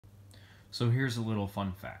So here's a little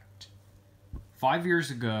fun fact. 5 years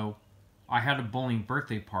ago, I had a bowling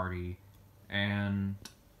birthday party, and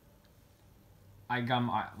I got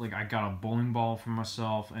a bowling ball for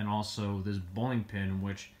myself, and also this bowling pin,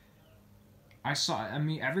 which I saw. I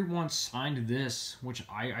mean, everyone signed this, which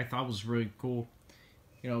I thought was really cool.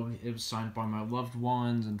 You know, it was signed by my loved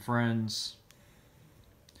ones and friends.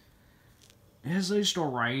 It's just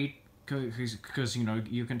alright, because you know,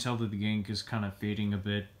 you can tell that the ink is kind of fading a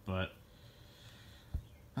bit, but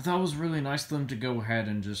I thought it was really nice of them to go ahead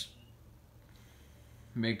and just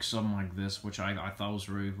make something like this, which I thought was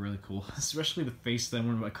really, really cool. Especially the face that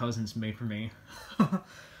one of my cousins made for me.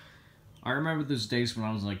 I remember those days when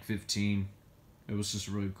I was like 15. It was just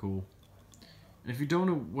really cool. And if you don't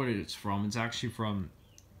know what it's from, it's actually from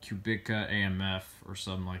Cubica AMF or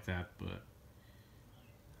something like that, but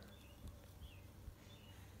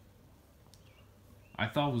I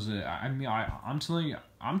thought it was I'm telling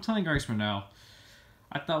you guys for now,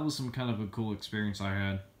 I thought it was some kind of a cool experience I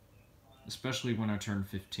had, especially when I turned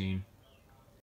 15.